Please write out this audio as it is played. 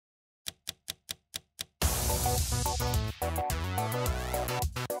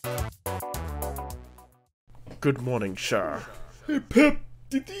Good morning, sir. Hey Pip,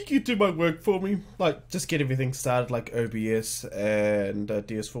 did you could do my work for me? Like, just get everything started like OBS and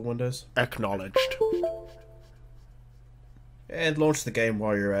DS4 Windows. Acknowledged. And launch the game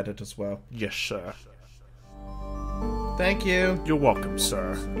while you're at it as well. Yes, sir. Thank you. You're welcome,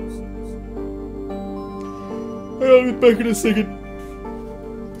 sir. I'll be back in a second.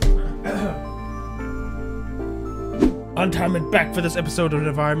 On time and back for this episode of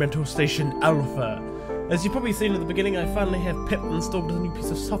Environmental Station Alpha. As you've probably seen at the beginning, I finally have Pip installed as a new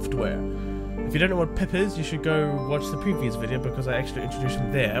piece of software. If you don't know what Pip is, you should go watch the previous video because I actually introduced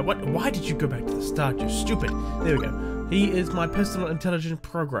him there. Why did you go back to the start, you stupid? There we go. He is my personal intelligent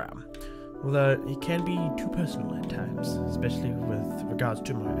program. Although he can be too personal at times, especially with regards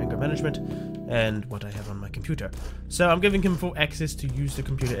to my anger management and what I have on my computer. So I'm giving him full access to use the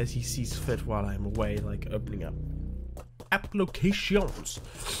computer as he sees fit while I'm away, like opening up applications.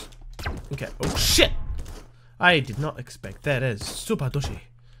 Okay. Oh shit! I did not expect that. That is super dushy.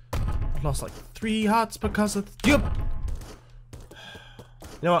 I've lost like 3 hearts because of you. You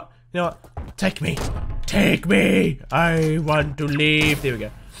know what? You know what? Take me. Take me. I want to leave. There we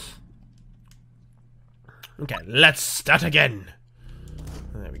go. Okay, let's start again.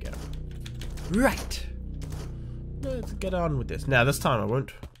 There we go. Right. Let's get on with this. Now, this time I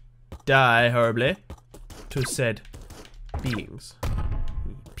won't die horribly to said beings.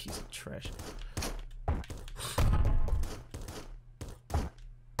 You piece of trash.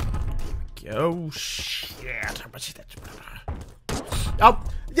 There we go. Oh, shit.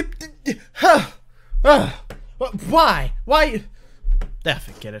 Oh. Why? Why? Ah,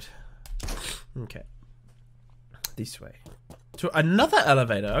 forget it. Okay. This way. To another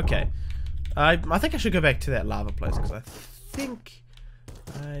elevator. Okay. I think I should go back to that lava place because I think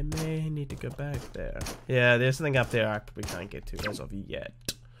I may need to go back there. Yeah, there's something up there I probably can't get to as of yet.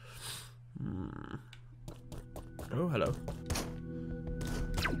 Oh, hello.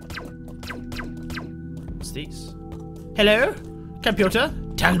 What's these? Hello? Computer?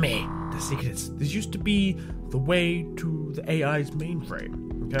 Tell me the secrets. This used to be the way to the AI's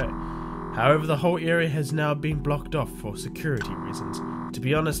mainframe. Okay. However, the whole area has now been blocked off for security reasons. To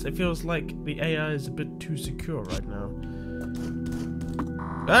be honest, it feels like the AI is a bit too secure right now.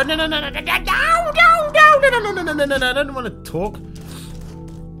 No, I don't want to talk.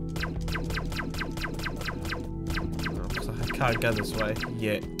 Oh, I can't go this way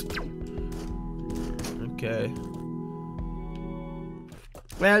yet. Okay.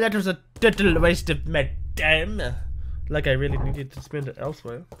 Well, that was a total waste of my time. Like I really needed to spend it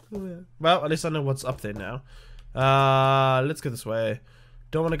elsewhere. Oh, yeah. Well, at least I know what's up there now. Let's go this way.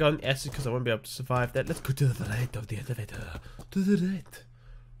 Don't want to go on acid because I won't be able to survive that. Let's go to the right of the elevator. To the right.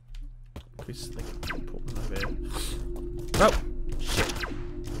 Please, like, important over here. Oh, shit.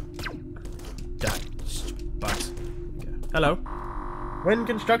 Die, stupid bugs. Okay. Hello. When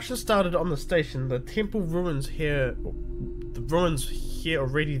construction started on the station, the temple ruins here. The ruins here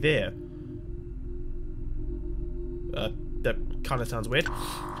already there. That kind of sounds weird.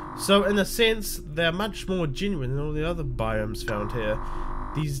 So, in a sense, they're much more genuine than all the other biomes found here.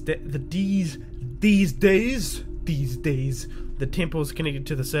 These days, the temple is connected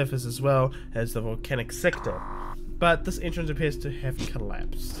to the surface as well as the volcanic sector. But this entrance appears to have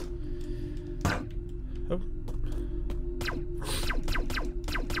collapsed. Oh.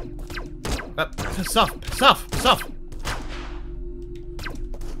 Stop!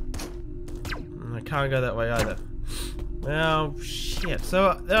 I can't go that way either. Oh, shit.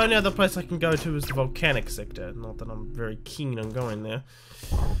 So, the only other place I can go to is the volcanic sector. Not that I'm very keen on going there.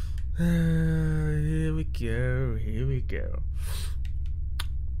 Here we go.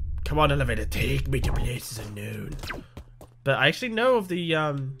 Come on, elevator, take me to places unknown. But I actually know of the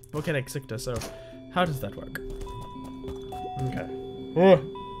volcanic sector, so how does that work? Okay. Oh,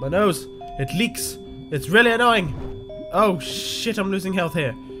 my nose. It leaks. It's really annoying. Oh, shit, I'm losing health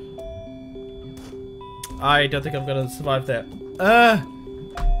here. I don't think I'm gonna survive that.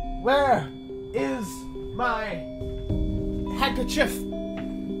 Where is my handkerchief?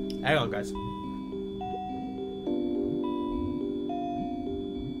 Hang on, guys.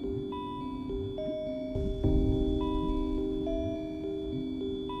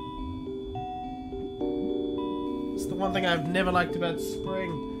 It's the one thing I've never liked about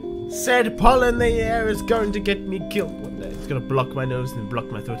spring. Said pollen in the air is going to get me killed one day. It's gonna block my nose and block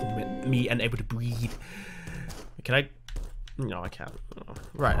my throat and make me unable to breathe. Can I? No, I can't. Oh.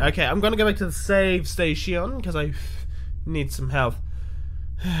 Right, okay, I'm gonna go back to the save station because I need some health.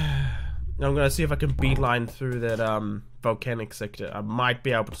 I'm gonna see if I can beeline through that volcanic sector. I might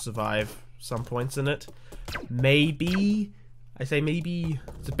be able to survive some points in it. Maybe. I say maybe.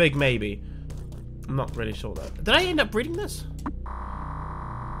 It's a big maybe. I'm not really sure though. Did I end up reading this?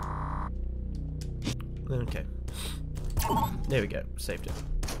 Okay. There we go. Saved it.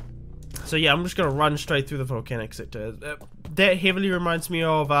 So yeah, I'm just gonna run straight through the volcanic sector. That heavily reminds me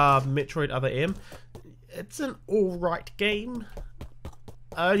of Metroid Other M. It's an alright game.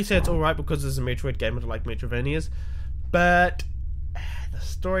 I only say it's alright because it's a Metroid game and I like Metroidvanias. But the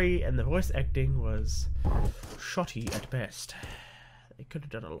story and the voice acting was shoddy at best. They could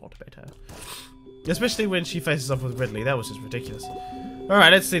have done a lot better. Especially when she faces off with Ridley. That was just ridiculous.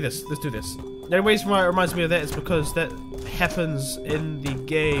 Alright, let's see this. Let's do this. The reason why it reminds me of that is because that happens in the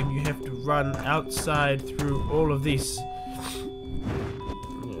game. You have to run outside through all of these.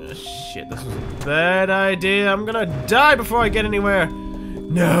 Oh, shit, this was a bad idea. I'm gonna die before I get anywhere.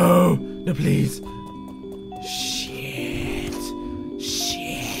 No! No, please. Shit.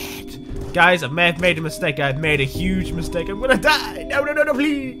 Shit. Guys, I may have made a mistake. I've made a huge mistake. I'm gonna die. No, no, no, no,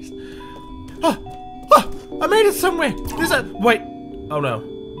 please. Oh, oh, I made it somewhere. There's a... Wait. Oh, no.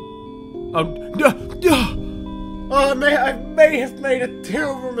 Oh, no. Oh, I may have made a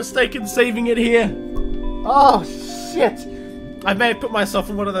terrible mistake in saving it here. Oh, shit. I may have put myself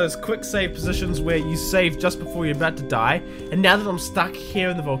in one of those quick save positions where you save just before you're about to die. And now that I'm stuck here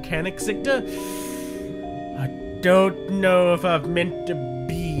in the volcanic sector, I don't know if I've meant to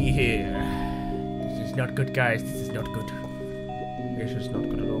be here. This is not good, guys. This is not good. This is not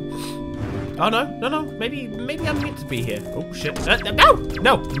good at all. Oh, no, no, no. Maybe I'm meant to be here. Oh, shit. No, no,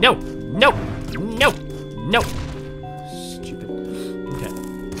 no, no, no, no. Stupid. Okay.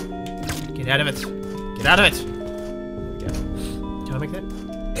 Get out of it. Get out of it. Can I make that?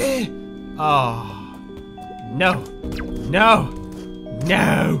 Oh. No. No.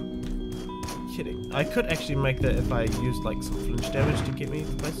 No. Kidding. I could actually make that if I used like some flinch damage to get me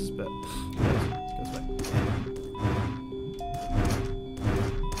to places, but let's go this way.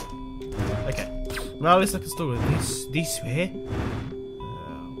 Okay. Well, at least I can still go this way.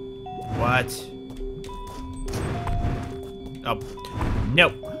 What? Oh.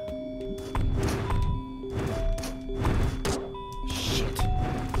 No.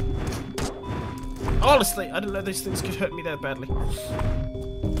 Honestly, I didn't know these things could hurt me that badly.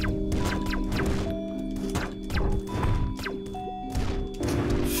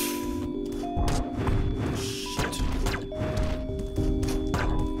 Shit.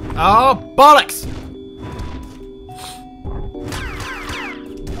 Oh, bollocks!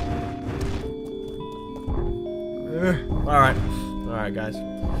 Alright. Alright, guys.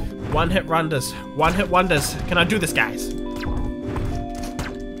 One-hit wonders. One-hit wonders. Can I do this, guys?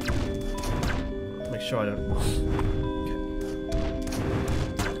 Sure I don't.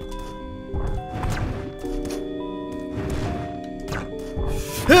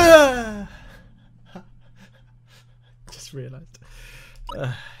 Okay. Just realized.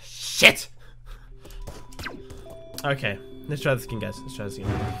 Shit! Okay, let's try this again, guys. Let's try this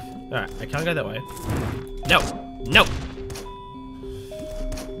again. Alright, I can't go that way. No! No!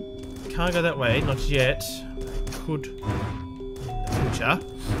 Can't go that way, not yet. I could in the future.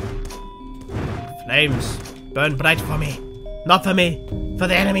 Flames, burn bright for me. Not for me. For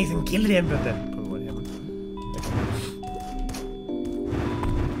the enemies and kill them. But that probably won't happen.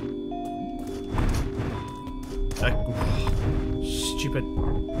 Okay. Stupid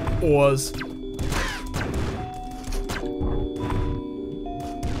oars.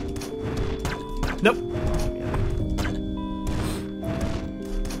 Nope.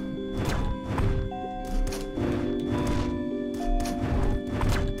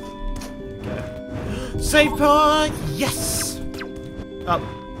 Save point! Yes! Oh.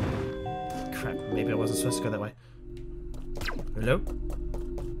 Crap, maybe I wasn't supposed to go that way. Hello?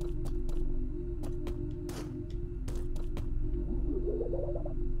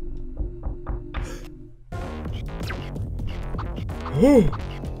 Oh!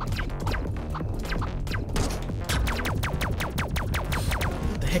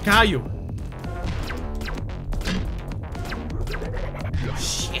 What the heck are you?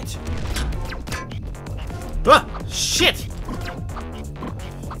 Shit! Ah! Shit!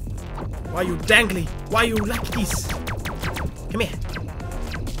 Why are you dangly? Why are you like this? Come here.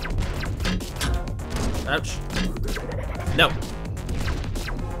 Ouch. No.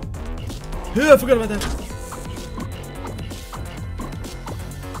 I forgot about that.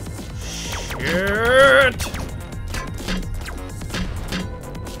 Shit!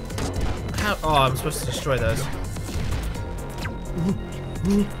 How? Oh, I'm supposed to destroy those.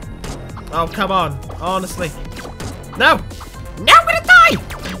 Oh, come on. Honestly. No! No, I'm gonna die!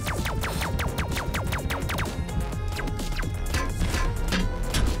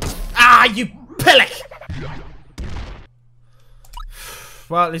 Ah, you pillock!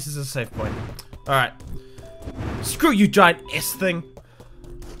 Well, at least it's a safe point. Alright. Screw you, giant S thing.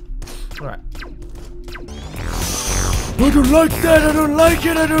 Alright. I don't like that, I don't like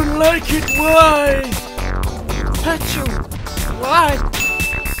it, I don't like it, why? Pachu, why?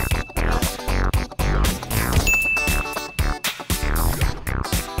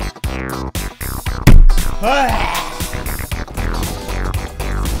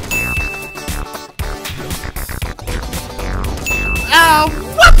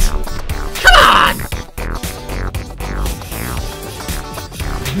 What? Come on!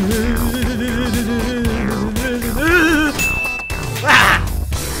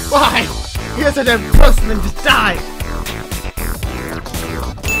 Why? Here's a damn person and just die.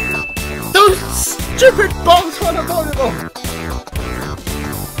 Those stupid bombs were unavoidable.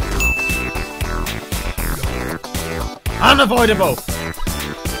 Unavoidable.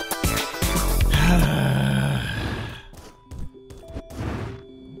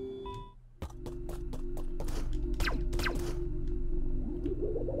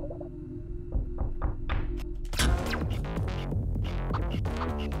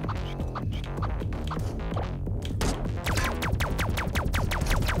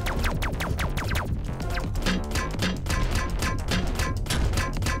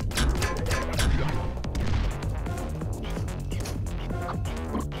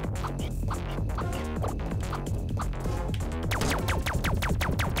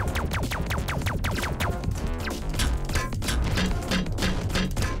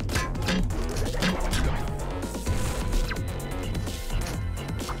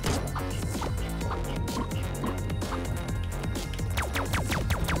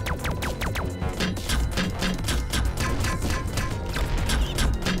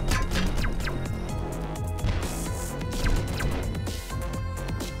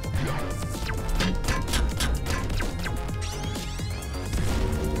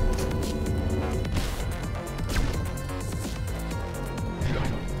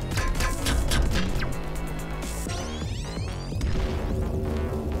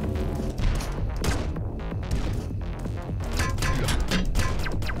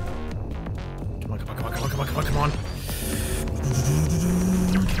 Come on.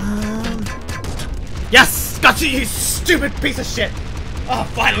 Yes! Got you, you stupid piece of shit! Oh,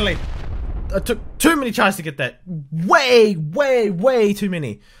 finally! I took too many tries to get that. Way too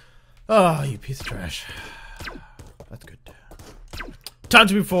many. Oh, you piece of trash. That's good. Time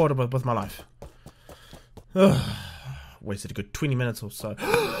to move forward with my life. Ugh. Wasted a good 20 minutes or so.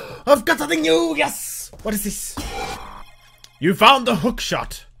 I've got something new! Yes! What is this? You found the hook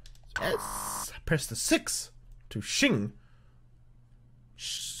shot. Yes. Press the 6 to swing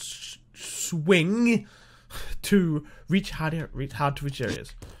to reach hard to reach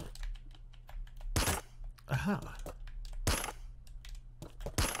areas. Aha.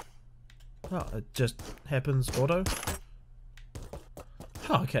 Oh, it just happens auto.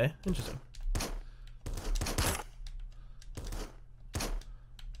 Oh, okay, interesting.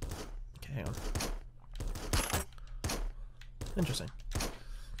 Okay, hang on. Interesting.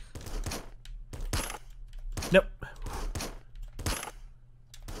 Nope.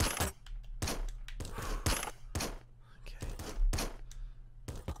 Okay.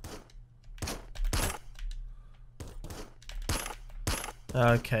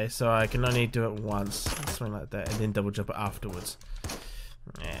 Okay, so I can only do it once, something like that, and then double jump it afterwards.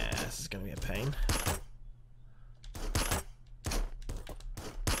 Yeah, this is gonna be a pain.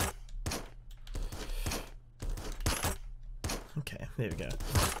 Okay, there we go.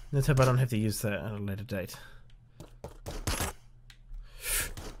 Let's hope I don't have to use that at a later date.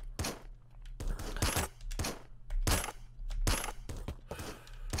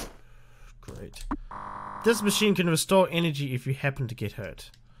 Great. This machine can restore energy if you happen to get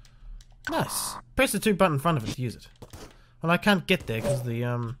hurt. Nice. Press the 2 button in front of it to use it. Well, I can't get there because of the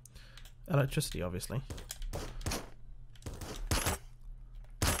electricity, obviously.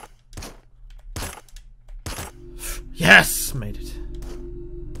 Yes! Made it.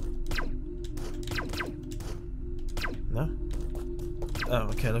 No? Oh,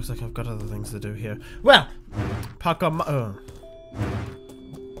 okay, looks like I've got other things to do here. Well! Park on my... Oh.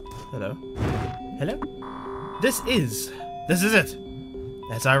 Hello? Hello? This is it!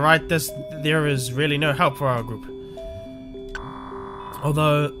 As I write this, there is really no help for our group.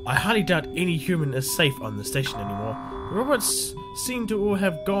 Although, I highly doubt any human is safe on the station anymore. The robots seem to all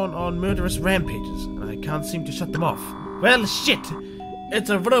have gone on murderous rampages, and I can't seem to shut them off. Well, shit! It's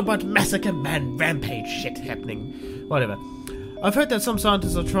a robot massacre man rampage shit happening. Whatever. I've heard that some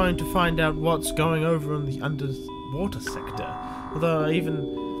scientists are trying to find out what's going over in the underwater sector. Although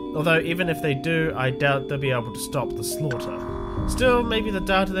even if they do, I doubt they'll be able to stop the slaughter. Still, maybe the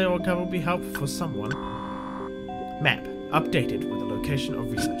data they will cover will be helpful for someone. Map. Updated with the location of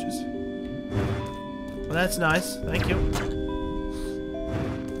researchers. Well, that's nice. Thank you.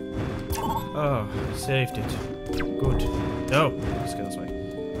 Oh, saved it. Good. Oh, let's go this way.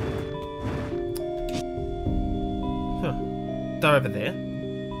 Huh. They're over there.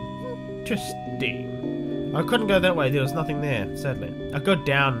 Interesting. I couldn't go that way. There was nothing there, sadly. I'll go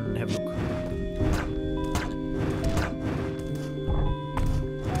down and have a look.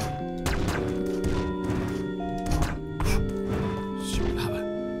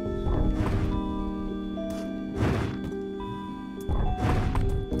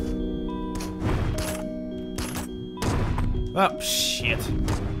 Oh, shit.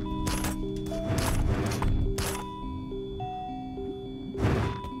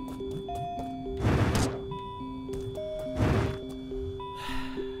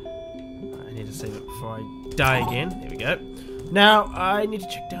 I need to save it before I die again. There we go. Now, I need to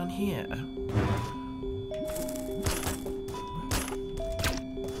check down here.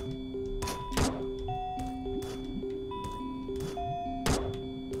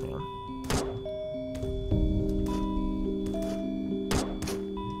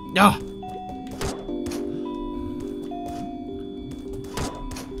 Ah!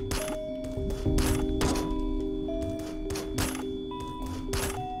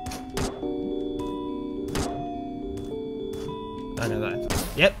 I know that.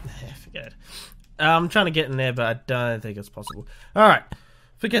 Yep, forget it. I'm trying to get in there, but I don't think it's possible. Alright,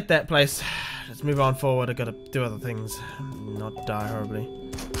 forget that place. Let's move on forward. I gotta do other things. Not die horribly.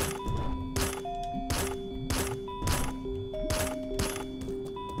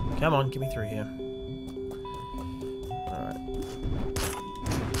 Come on, get me through here. Alright.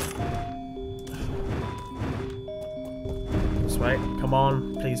 This way. Come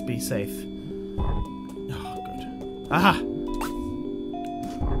on, please be safe. Oh, good. Aha!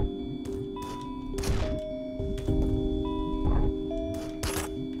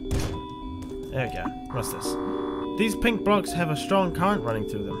 There we go. What's this? These pink blocks have a strong current running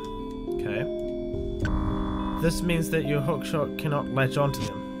through them. Okay. This means that your hookshot cannot latch onto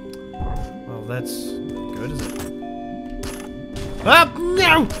them. Well, that's good, is it? Ah,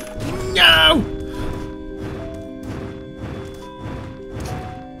 no! No!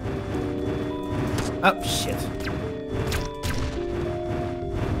 Oh, shit.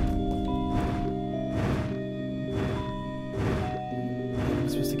 I'm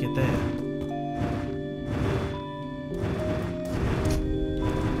supposed to get there.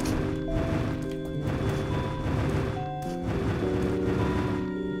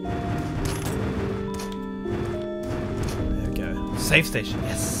 Safe station,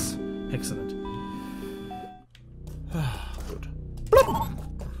 yes. Excellent. Good.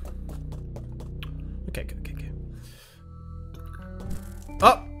 Okay.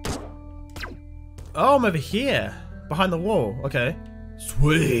 Oh! Oh, I'm over here. Behind the wall. Okay.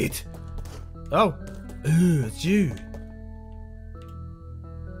 Sweet. Oh. Ooh, it's you.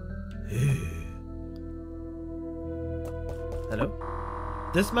 Ooh. Hello?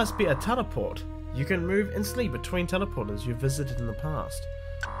 This must be a teleport. You can move instantly between teleporters you've visited in the past.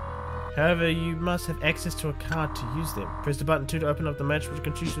 However, you must have access to a card to use them. Press the button 2 to open up the match, which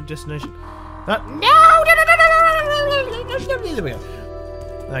can choose your destination. No! There we go.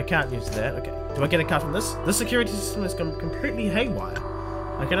 I can't use that. Okay. Do I get a card from this? This security system has gone completely haywire.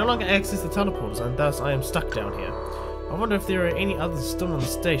 I can no longer access the teleporters, and thus I am stuck down here. I wonder if there are any others still on the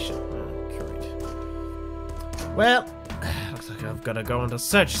station. Oh, great. Well, looks like I've got to go on a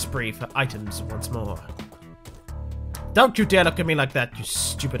search spree for items once more. Don't you dare look at me like that, you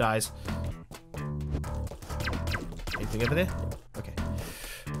stupid eyes. Anything over there? Okay.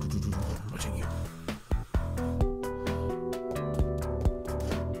 I'm watching you.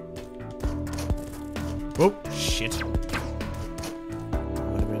 Oh, shit.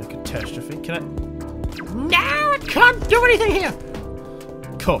 Would have been a catastrophe. Can I? No, I can't do anything here!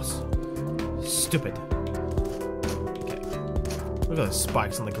 Of course. Stupid. Okay. Look at those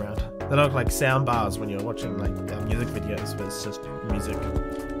spikes on the ground. They look like sound bars when you're watching like music videos, but it's just music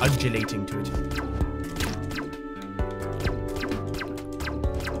undulating to it.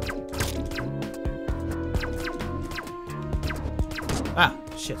 Ah,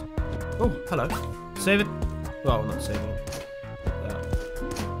 shit. Oh, hello. Save it. Well, not saving it.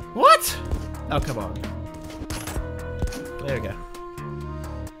 What? Oh, come on. There we go.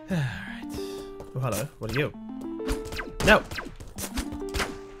 Alright. Oh, hello. What are you? No!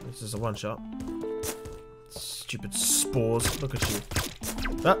 This is a one-shot. Stupid spores. Look at you.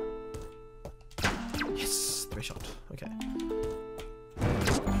 Ah. Yes! 3-shot. Okay.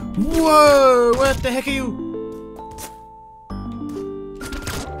 Whoa! What the heck are you?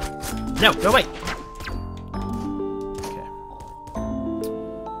 No, go away. Okay.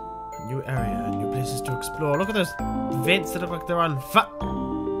 New area, new places to explore. Look at those vents that look like they're on fire.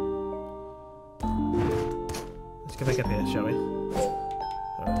 Let's go back up here, shall we?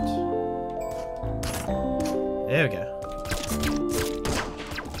 Alright. There we go.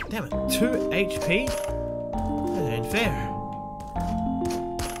 Damn it, 2 HP? That ain't fair.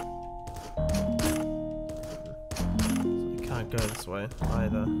 So I can't go this way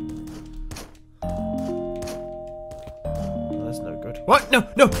either. Oh, that's no good. What? No,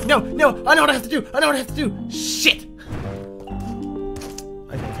 no, no, no! I know what I have to do! I know what I have to do! Shit!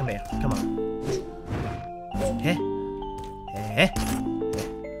 Okay, come here. Come on. Eh? Eh?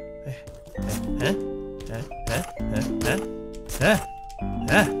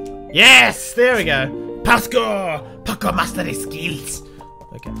 Yes! There we go! Pasco! Paco mastery skills!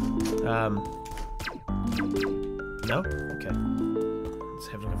 Okay. No? Okay. Let's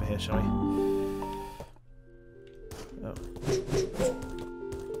have a look over here, shall we? Oh.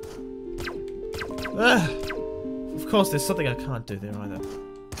 Of course, there's something I can't do there either.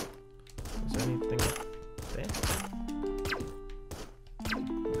 Is there anything there?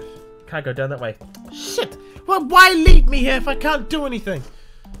 Can't go down that way. Shit! Well, why lead me here if I can't do anything?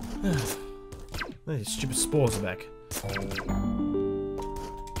 These stupid spores are back. Stupid.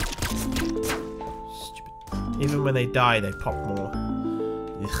 Even when they die, they pop more.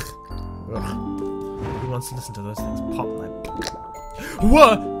 Ugh. Who wants to listen to those things pop like...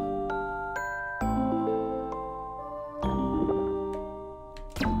 What?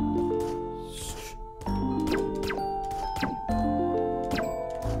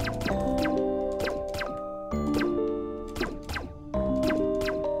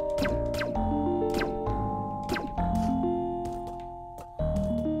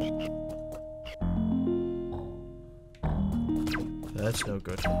 That's no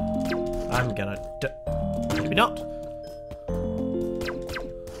good. I'm gonna maybe not.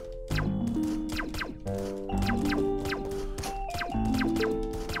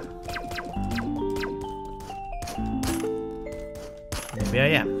 Maybe I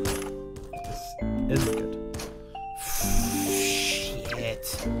am. This isn't good. Shit.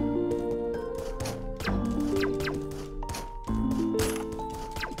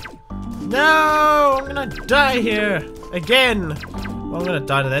 No! I'm gonna die here! Again! Well, I'm gonna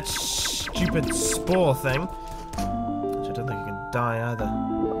die to that stupid spore thing. Which I don't think I can die either.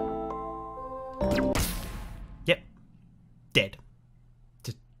 Yep. Dead.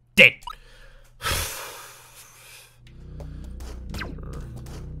 Just dead.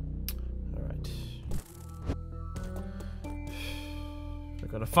 Alright. I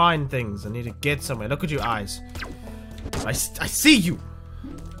gotta find things. I need to get somewhere. Look at your eyes. I see you!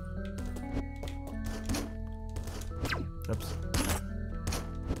 Oops.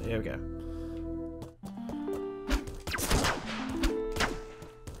 There we go.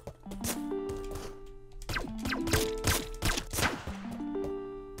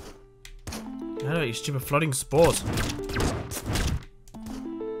 I don't know, you stupid floating spores.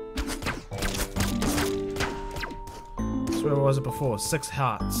 That's where was it before? 6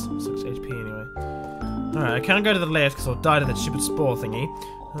 hearts. 6 HP anyway. Alright, I can't go to the left because I'll die to that stupid spore thingy.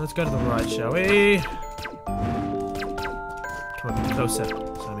 Let's go to the right, shall we? Come a bit closer,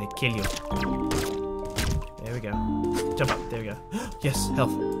 so I may kill you. There we go. Jump up, there we go. Yes,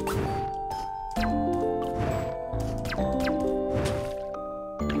 health.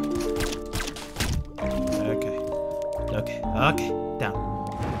 Okay. Okay, okay. Down.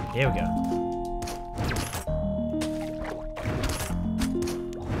 There we go.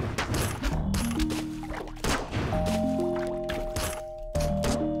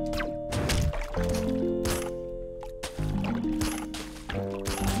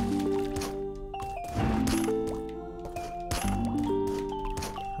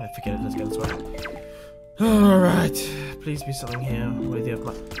 Forget it, let's go this way. Alright. Please be something here worthy of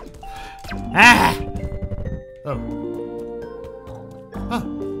my... Ah! Oh. Oh,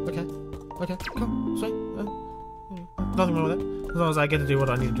 okay. Okay, cool. Sweet. Nothing wrong with that. As long as I get to do what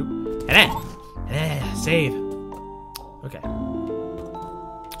I need to do. Save. Okay.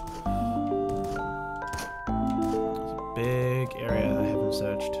 It's a big area that I haven't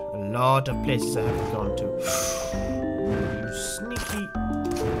searched. A lot of places I haven't gone to. You sneaky...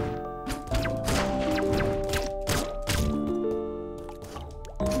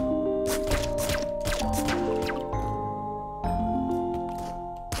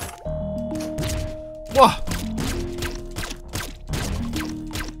 Whoa!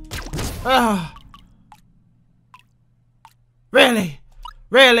 Ah! Really?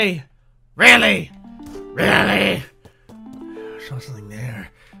 Really? Really? Really? I saw something there.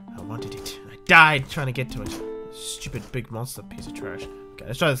 A wanted it. I died trying to get to it. Stupid big monster piece of trash. Okay,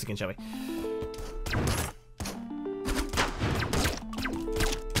 let's try this again, shall we?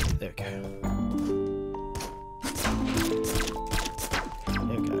 There we go.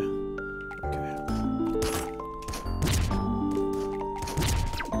 There we go. Okay.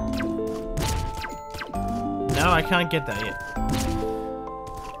 No, I can't get that yet.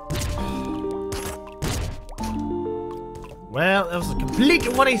 Well, that was a complete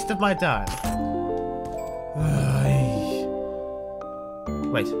waste of my time.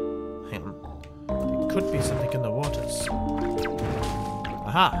 Wait, hang on. There could be something in the waters.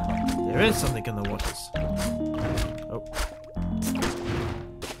 Aha! There is something in the waters. Oh.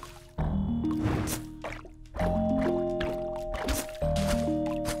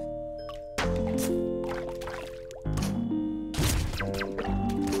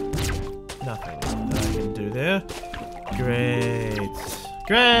 Nothing that I can do there. Great.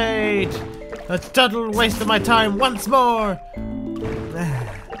 Great! A total waste of my time once more!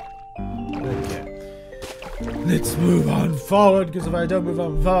 Okay. Let's move on forward, because if I don't move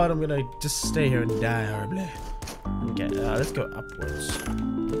on forward, I'm gonna just stay here and die horribly. Okay, let's go upwards.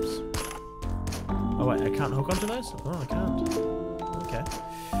 Oops. Oh wait, I can't hook onto those? Oh, I can't. Okay.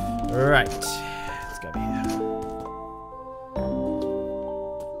 Right. Let's go over here.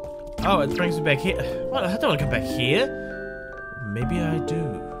 Oh, it brings me back here. What? I don't want to come back here. Maybe I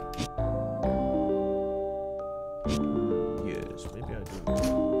do. Yes, maybe I do.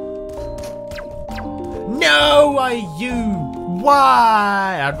 No,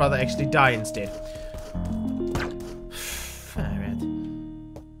 why? I'd rather actually die instead. Alright.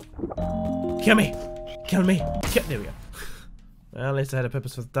 Kill me! Kill me! There we go. Well, at least I had a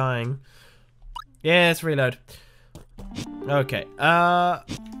purpose with dying. Yes, reload. Okay,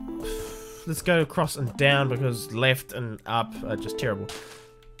 let's go across and down because left and up are just terrible.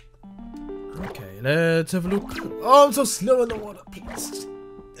 Okay, let's have a look. Oh, I'm so slow in the water, please.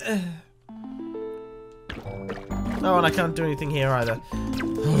 Oh, and I can't do anything here either.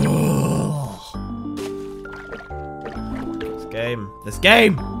 This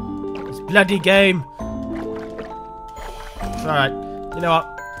game, this bloody game. Alright, you know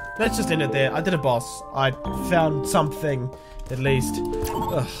what? Let's just end it there. I did a boss. I found something, at least.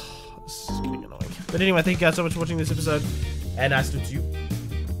 Ugh, this is getting annoying. But anyway, thank you guys so much for watching this episode, and I salute you.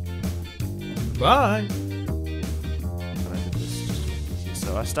 Bye!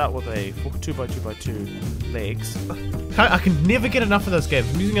 So I start with a 2x2x2 legs. I can never get enough of those games.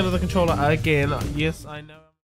 I'm using another controller again. Yes, I know.